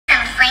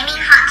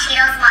flaming hot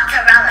Cheetos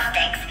mozzarella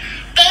sticks.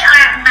 They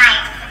are my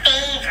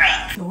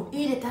favorite. Don't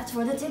eat it, that's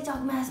for the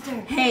TikTok master.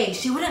 Hey,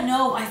 she wouldn't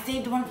know. I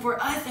saved one for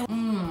us.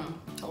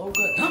 Oh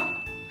good.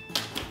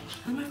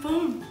 On my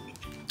phone.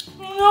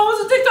 No,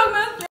 it's a TikTok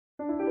master.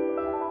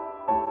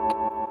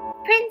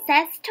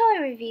 Princess Toy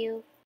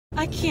Review.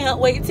 I can't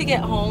wait to get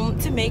home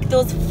to make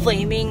those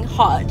flaming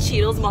hot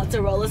Cheetos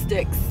mozzarella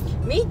sticks.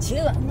 Me too,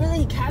 I'm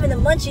really having the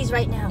munchies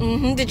right now.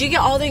 Did you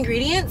get all the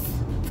ingredients?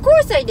 Of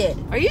course I did.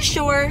 Are you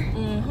sure?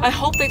 I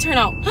hope they turn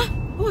out.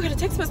 Oh, I got a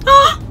text message.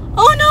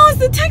 Oh no,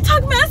 it's the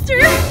TikTok master.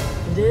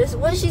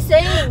 What is she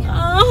saying?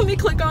 Let me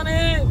click on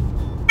it.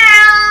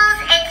 Girls,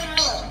 it's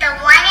me, the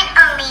one and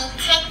only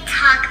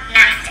TikTok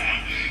master.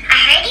 I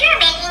heard you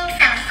were making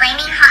some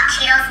flaming hot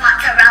Cheetos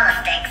mozzarella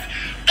sticks.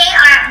 They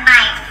are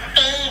my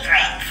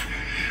favorite.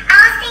 I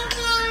was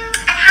thinking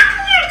of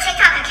hacking your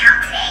TikTok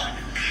account today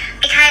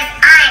because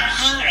I'm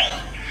hangry.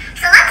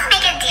 So let's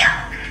make a deal.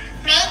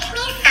 Make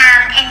me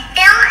some and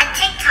film a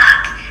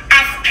TikTok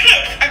as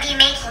proof of you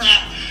making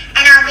it,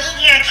 and I'll leave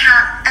your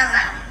account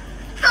alone.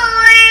 For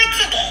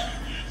today,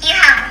 you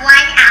have 1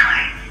 hour.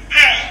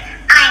 Hurry,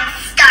 I'm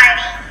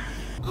starving.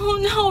 Oh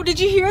no, did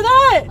you hear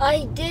that?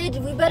 I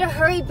did, we better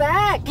hurry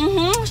back.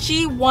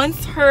 She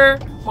wants her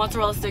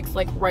mozzarella sticks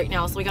like right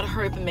now, so we gotta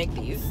hurry up and make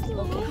these. Okay.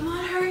 Come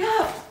on, hurry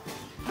up.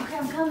 Okay,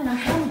 I'm coming.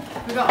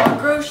 We got our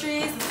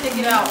groceries, let's take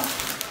it out.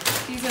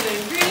 These are the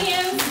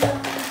ingredients.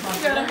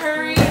 We gotta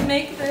hurry and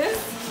make this.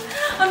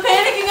 I'm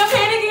panicking.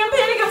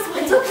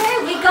 It's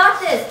okay, we got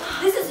this.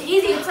 This is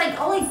easy, it's like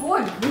only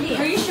 4 ingredients.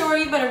 Are you sure?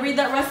 You better read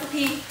that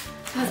recipe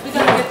because we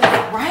gotta get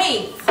this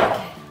right.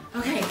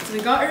 Okay, so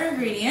we got our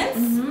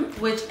ingredients,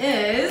 which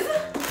is...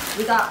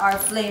 We got our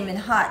flaming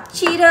hot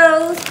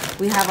Cheetos,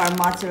 we have our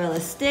mozzarella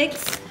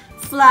sticks,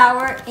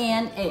 flour,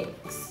 and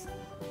eggs.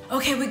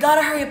 Okay, we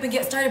gotta hurry up and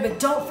get started, but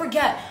don't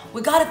forget,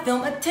 we gotta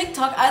film a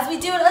TikTok as we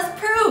do it as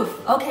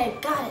proof. Okay,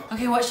 got it.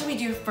 Okay, what should we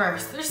do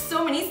first? There's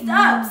so many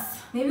steps.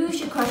 Maybe we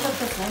should crush up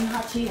the flaming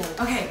hot Cheetos.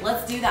 Okay,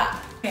 let's do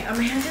that. Okay, I'm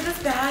gonna hand you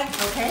this bag.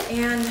 Okay.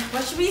 And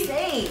what should we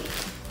say?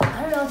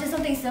 I don't know, just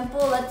something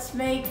simple. Let's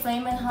make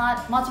flaming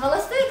hot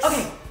mozzarella sticks.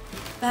 Okay,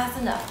 that's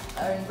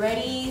enough.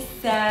 Ready,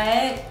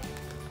 set.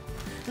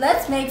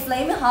 Let's make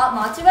flaming hot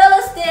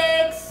mozzarella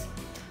sticks.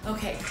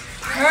 Okay,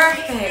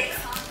 perfect.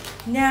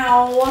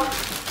 Now,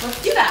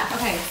 let's do that.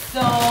 Okay,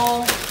 so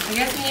I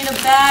guess we need a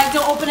bag.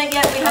 Don't open it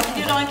yet. We have to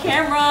do it on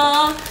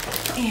camera.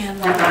 And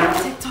like our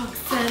TikTok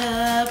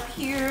setup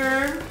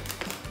here.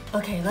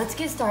 Okay, let's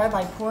get started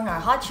by pouring our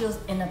hot Cheetos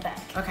in a bag.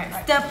 Okay,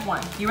 step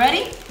 1. You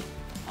ready?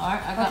 All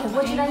right, I got Okay, my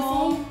what should I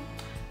angle.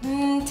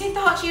 say? Take the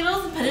hot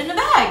Cheetos and put it in a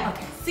bag.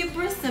 Okay.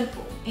 Super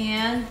simple.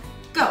 And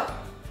go.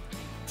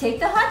 Take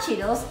the hot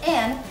Cheetos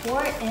and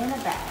pour it in a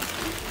bag.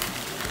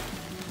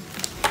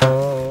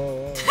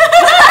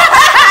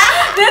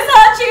 This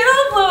hot Cheeto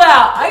blew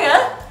out. I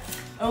guess.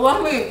 I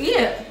want me to eat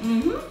it.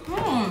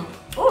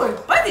 Oh,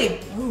 it's spicy.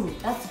 Ooh,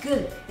 that's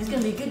good. It's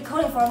gonna be good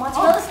coating for our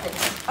mozzarella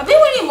sticks. I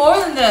think we need more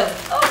than this.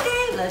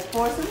 Okay, let's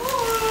pour some more.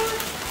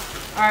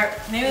 All right,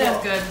 maybe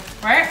that's good,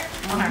 right?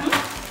 Okay.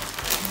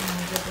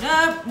 Dip it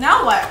up.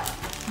 Now what?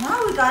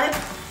 Now we got it.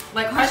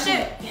 Like crush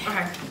it? Yeah.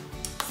 Okay.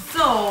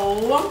 So,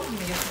 let me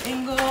get the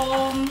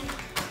angle.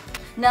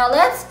 Now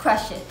let's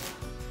crush it.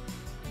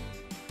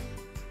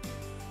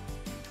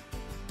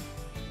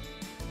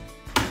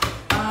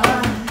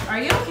 Are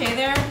you okay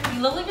there?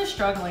 You look like you're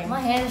struggling. My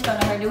hand is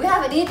starting to hurt. Do we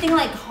have anything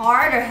like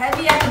hard or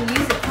heavy I can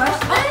use to crush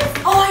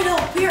this? Oh, I know.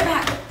 Be right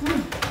back.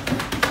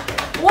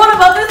 What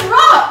about this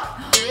rock?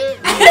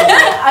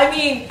 I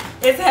mean,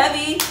 it's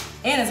heavy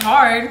and it's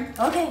hard.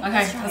 Okay,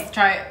 Let's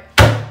try it.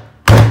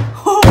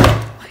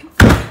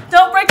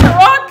 Don't break the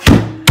rock.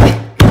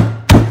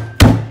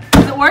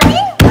 Is it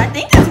working? I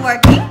think it's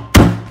working.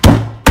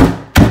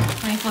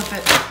 Let me flip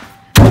it.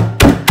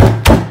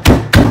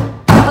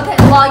 Okay,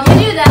 while you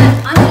do that,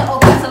 I'm gonna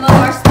open some of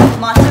our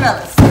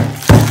mozzarella sticks.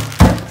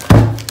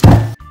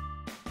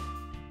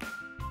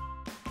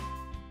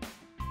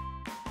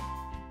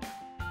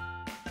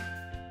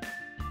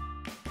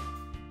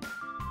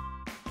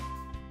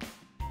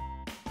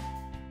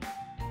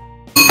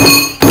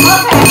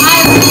 Okay,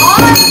 I'm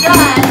almost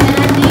done,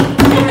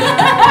 and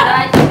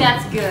I think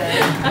that's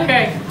good.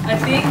 Okay, I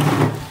think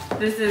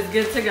this is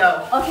good to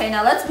go. Okay,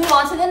 now let's move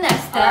on to the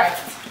next step. Alright,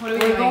 what are we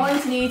We're doing? going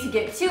to need to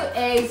get 2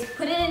 eggs,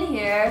 put it in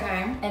here,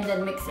 Okay. and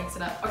then mix it. Mix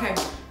it up. Okay,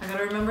 I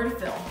gotta remember to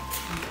fill.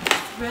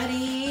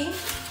 Ready?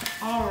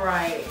 All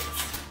right,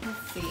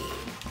 let's see.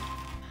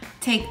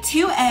 Take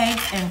 2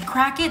 eggs and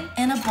crack it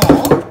in a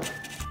bowl.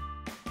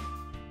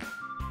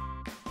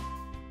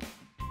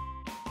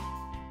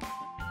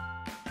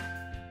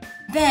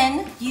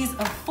 Then use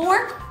a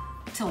fork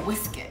to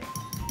whisk it.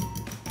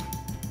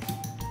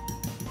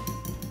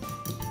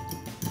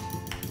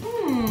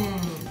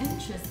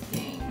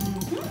 Interesting.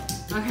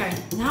 Okay,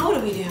 now what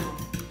do we do?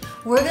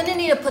 We're gonna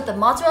need to put the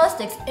mozzarella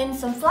sticks in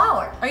some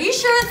flour. Are you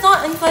sure it's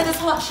not inside this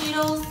hot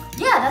Cheetos?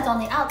 Yeah, that's on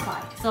the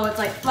outside. So it's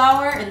like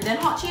flour and then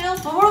hot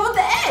Cheetos? But what about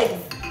the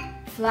eggs?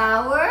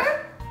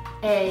 Flour,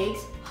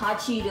 eggs, hot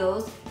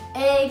Cheetos,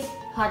 eggs,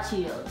 hot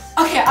Cheetos.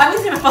 Okay, I'm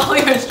just gonna follow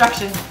your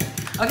instructions.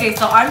 Okay,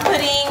 so I'm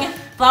putting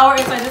flour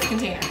inside this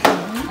container.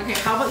 Okay,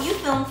 how about you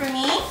film for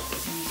me?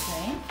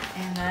 Okay.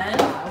 And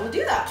then I will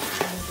do that.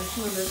 Just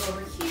move this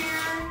over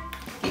here.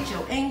 Get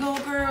your angle,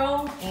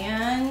 girl.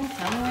 And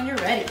tell me when you're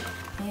ready.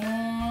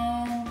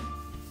 And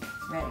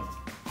ready.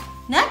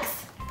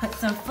 Next, put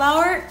some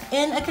flour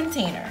in a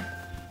container.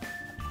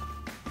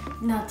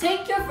 Now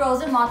take your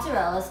frozen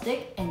mozzarella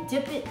stick and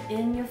dip it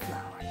in your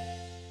flour.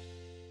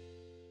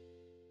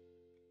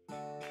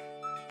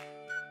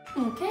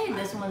 Okay,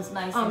 this one's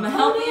nice. I'm gonna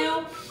help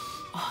you.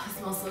 Oh, this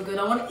smells so good.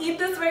 I want to eat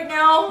this right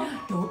now.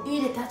 Don't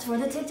eat it. That's for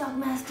the TikTok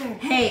master.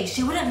 Hey,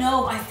 she wouldn't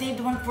know I saved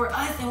one for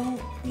us and,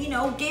 you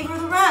know, gave her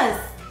the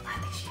rest. I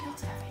think she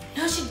knows everything.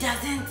 No, she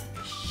doesn't.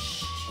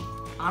 Shh.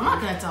 I'm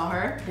not gonna tell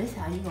her. This is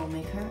how you gonna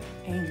make her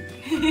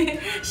angry.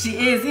 She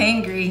is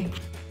hangry.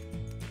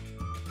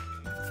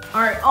 All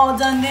right, all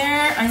done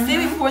there. I say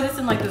we pour this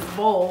in like this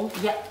bowl.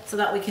 Yep. So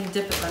that we can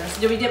dip it better.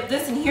 So do we dip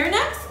this in here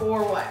next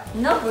or what?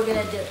 Nope, we're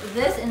gonna dip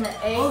this in the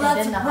egg. Oh, and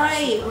that's then the hot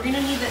right. Cheetos. We're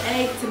gonna need the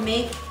egg to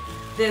make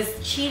this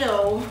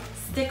Cheeto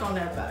stick on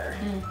there better.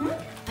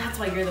 That's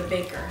why you're the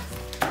baker.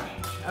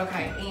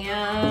 Okay,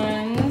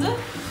 and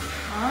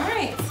all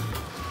right.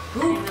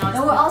 Ooh,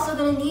 and we're also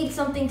gonna need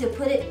something to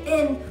put it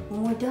in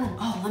when we're done.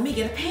 Oh, let me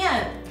get a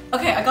pan.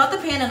 Okay, I got the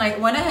pan and I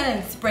went ahead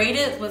and sprayed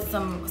it with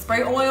some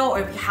spray oil,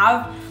 or if you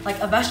have like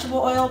a vegetable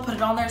oil, put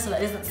it on there so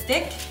that it doesn't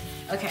stick.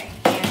 Okay,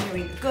 and here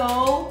we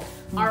go.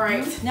 All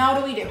right, now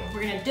what do we do?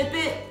 We're gonna dip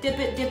it, dip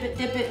it, dip it,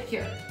 dip it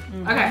here.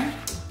 Okay,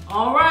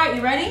 all right,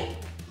 you ready?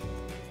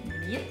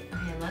 Yep.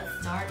 Okay,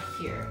 let's start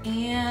here.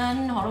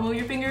 And hold on, move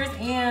your fingers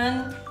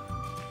and.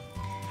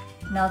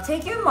 Now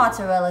take your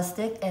mozzarella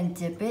stick and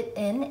dip it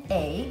in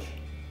egg.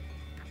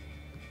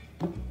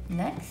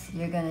 Next,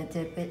 you're gonna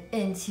dip it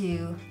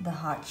into the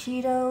hot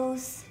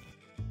Cheetos.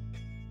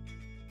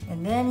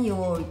 And then you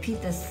will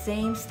repeat the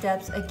same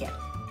steps again.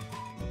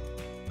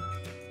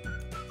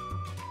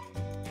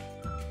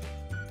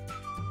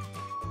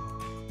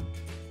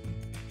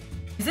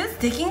 Is it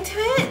sticking to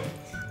it?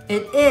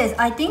 It is.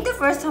 I think the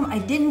first time I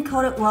didn't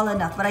coat it well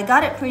enough, but I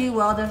got it pretty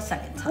well the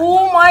second time.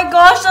 Oh my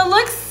gosh, that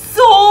looks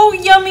so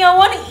yummy. I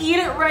want to eat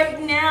it right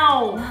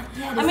now.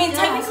 yet, I mean, it's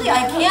still technically not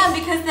I cooked. can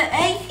because the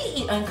egg,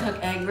 you eat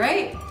uncooked egg,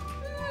 right?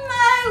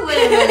 I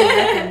wouldn't really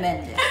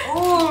recommend it.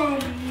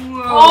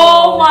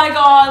 Oh my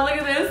god, look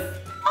at this.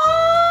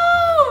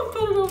 Oh,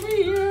 put it over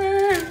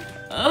here.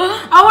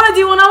 I want to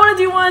do one, I want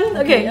to do one.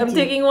 Okay, I'm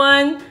taking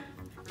one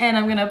and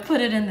I'm going to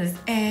put it in this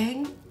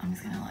egg. I'm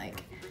just going to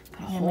like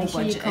put a whole Make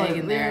sure bunch you of coat egg it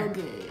in there. real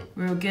good.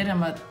 Real good. I'm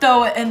going to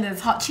throw it in this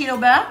hot Cheeto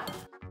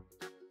bath.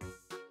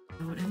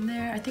 Throw it in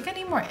there. I think I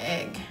need more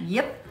egg.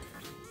 Yep.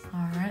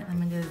 All right, let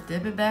me just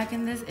dip it back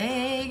in this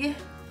egg.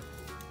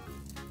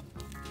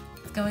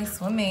 It's going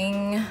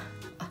swimming.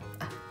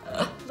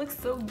 Looks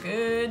so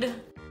good.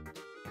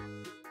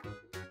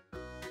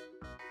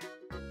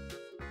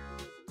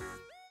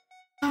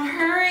 Oh,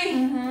 hurry.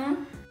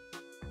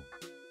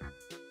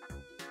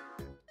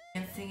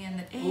 Dancing in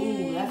the egg.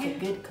 Ooh, that's a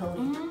good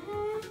coating.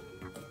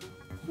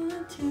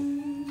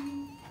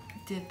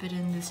 Dip it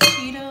in this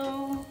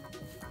Cheeto.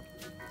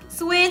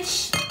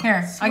 Switch.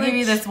 Here, I'll give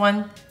you this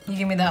one. You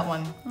give me that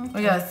one.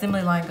 We got a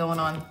assembly line going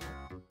on.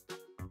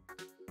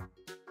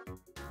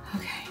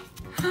 Okay.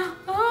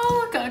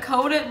 Oh, gotta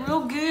coat it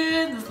real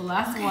good. This is the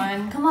last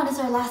one. Come on, this is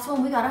our last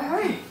one. We gotta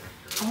hurry.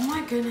 Oh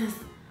my goodness.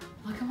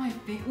 Look at my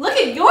fingers. Look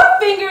at your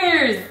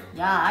fingers.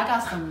 Yeah, I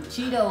got some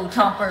Cheeto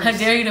chompers. I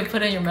dare you to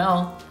put it in your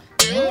mouth.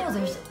 Oh,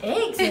 there's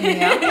eggs in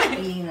there. I'm not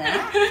eating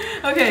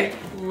that. Okay,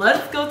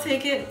 let's go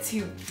take it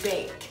to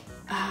bake.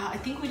 I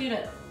think we do it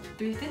at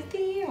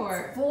 350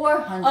 or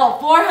 400. Oh,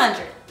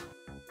 400.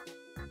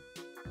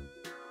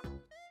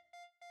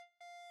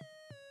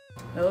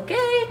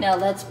 Okay, now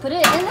let's put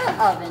it in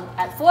the oven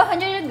at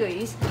 400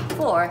 degrees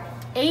for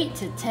 8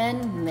 to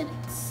 10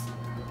 minutes.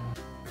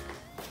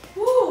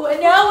 Woo,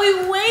 and now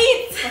we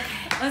wait.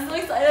 Okay, I'm so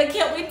excited. I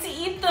can't wait to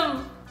eat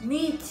them.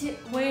 Me too.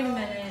 Wait a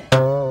minute.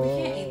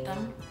 We can't eat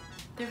them.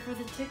 They're for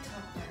the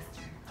TikTok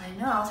master. I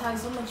know, I was having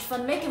so much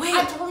fun making Wait.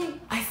 I totally.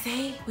 I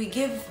say we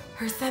give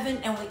her 7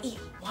 and we eat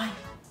 1.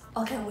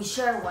 Okay, we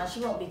share one.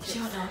 She won't be She too.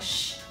 don't know.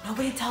 Shh.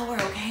 Nobody tell her,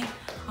 okay?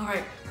 All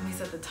right, let me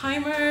set the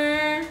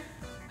timer.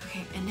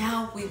 Okay, and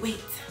now we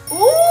wait.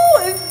 Ooh,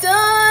 it's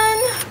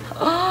done.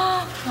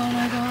 Oh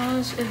my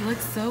gosh, it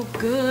looks so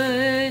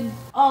good.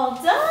 All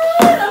done.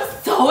 I'm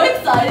so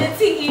excited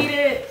to eat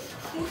it.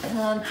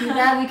 Too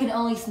bad we can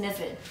only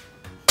sniff it.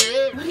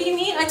 What do you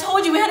mean? I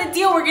told you we had a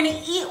deal. We're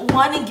gonna eat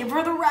 1 and give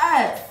her the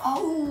rest.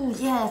 Oh,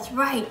 yeah, that's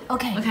right.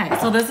 Okay. Okay,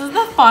 so this is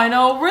the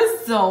final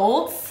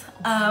results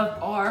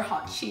of our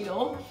hot Cheeto.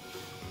 Oh,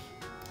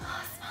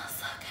 it smells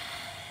so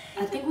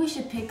good. I think we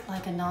should pick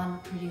like a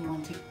non-pretty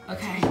one to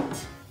Okay.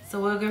 eat. So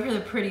we'll give her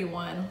the pretty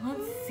one.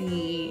 Let's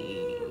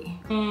see.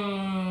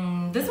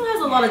 This one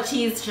has a lot of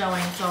cheese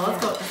showing, so let's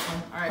go with this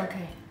one. All right.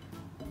 Okay.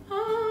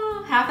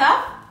 Half?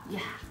 Yeah.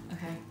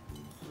 Okay.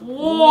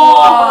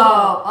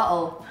 Whoa.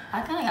 Uh-oh.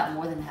 I kind of got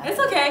more than half. It's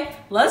okay.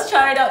 Let's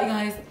try it out, you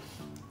guys.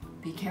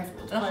 Be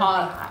careful. It's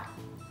hot.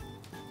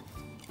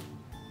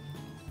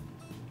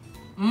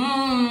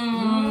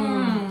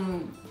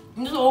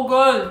 It's so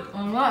good.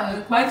 Alright,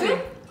 it's Spicy?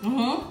 spicy.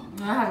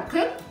 Mm-hmm. I have a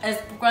kick.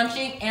 It's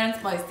crunchy and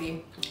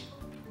spicy.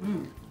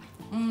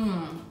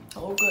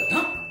 So good.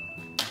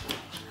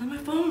 On my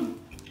phone.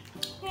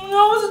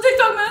 No, it's a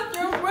TikTok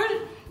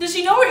master. Does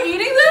she know we're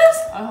eating this?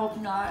 I hope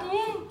not.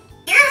 You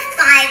have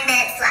 5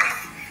 minutes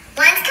left.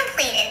 Once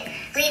completed,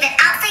 leave it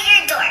outside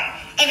your door.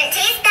 If it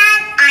tastes bad,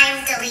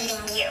 I'm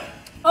deleting you.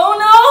 Oh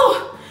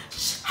no!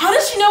 How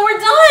does she know we're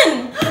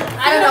done?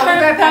 I don't know. We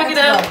better pack it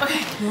up.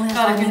 Okay. We only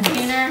have Got a 5 minutes.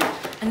 container,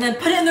 and then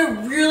put it in there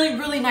really,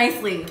 really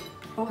nicely.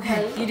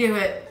 Okay. You do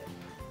it.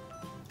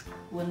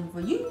 1 for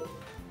you.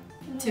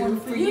 2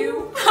 for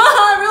you.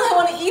 I really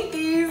want to eat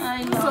these. I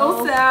I'm know.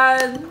 so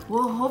sad.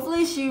 Well,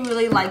 hopefully she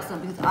really likes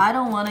them because I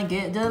don't want to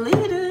get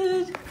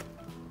deleted.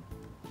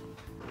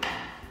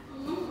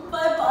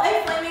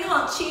 Bye-bye, flaming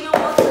hot Cheeto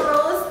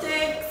mozzarella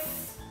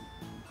sticks.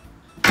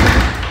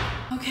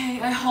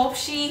 Okay, I hope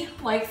she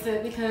likes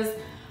it because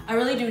I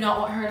really do not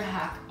want her to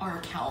hack our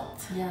account.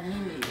 Yeah, me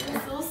neither.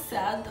 It's so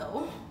sad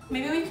though.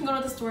 Maybe we can go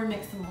to the store and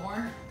make some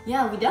more.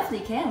 Yeah, we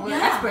definitely can. We're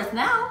Yeah. experts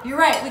now. You're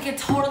right, we could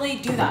totally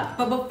do that.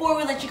 But before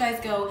we let you guys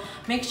go,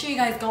 make sure you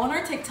guys go on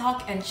our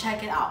TikTok and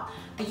check it out.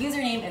 The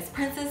username is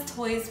Princess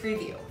Toys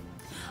Review.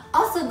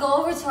 Also, go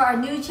over to our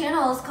new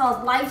channel. It's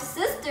called Life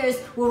Sisters,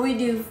 where we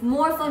do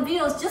more fun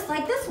videos just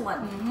like this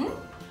one.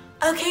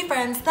 Okay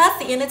friends, that's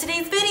the end of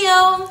today's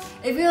video.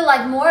 If you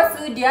like more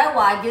food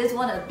DIY, give us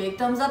one a big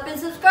thumbs up and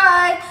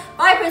subscribe.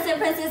 Bye, Prince and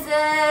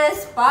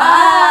Princesses.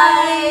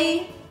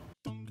 Bye.